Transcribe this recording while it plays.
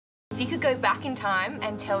could go back in time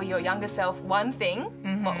and tell your younger self one thing,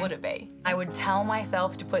 what would it be? I would tell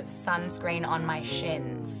myself to put sunscreen on my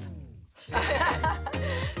shins.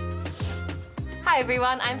 Hi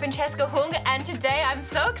everyone, I'm Francesca Hung, and today I'm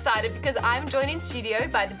so excited because I'm joined in studio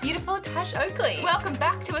by the beautiful Natasha Oakley. Welcome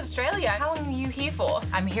back to Australia. How long are you here for?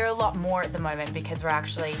 I'm here a lot more at the moment because we're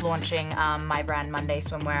actually launching my brand Monday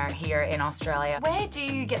Swimwear here in Australia. Where do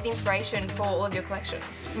you get the inspiration for all of your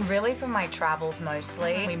collections? Really from my travels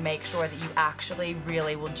mostly. We make sure that you actually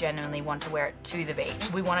really will genuinely want to wear it to the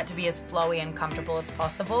beach. We want it to be as flowy and comfortable as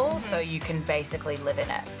possible so you can basically live in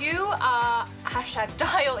it. You are hashtag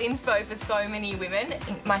style inspo for so many women,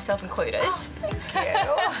 myself included. Oh, thank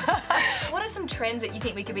you. What are some trends that you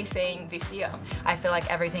think we could be seeing this year? I feel like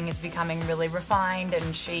everything is becoming really refined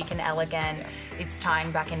and chic and elegant. It's tying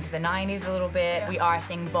back into the 90s a little bit. We are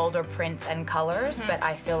seeing bolder prints and colors, but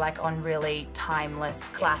I feel like on really timeless,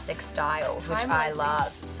 classic styles, which I love.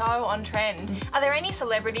 So on trend. Are there any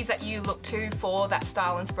celebrities that you look to for that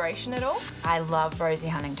style inspiration at all? I love Rosie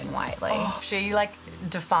Huntington-Whiteley. She like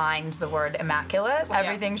defines the word immaculate.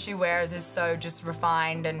 Everything she wears is so just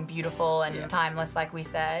refined and beautiful and timeless, like we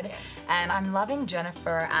said. And I'm loving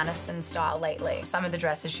Jennifer Aniston's style lately. Some of the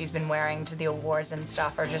dresses she's been wearing to the awards and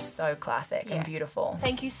stuff are just so classic and beautiful.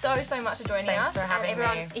 Thank you so much for joining us. Thanks for having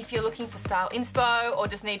me. If you're looking for style inspo or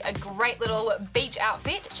just need a great little beach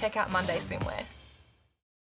outfit, check out Monday Swimwear.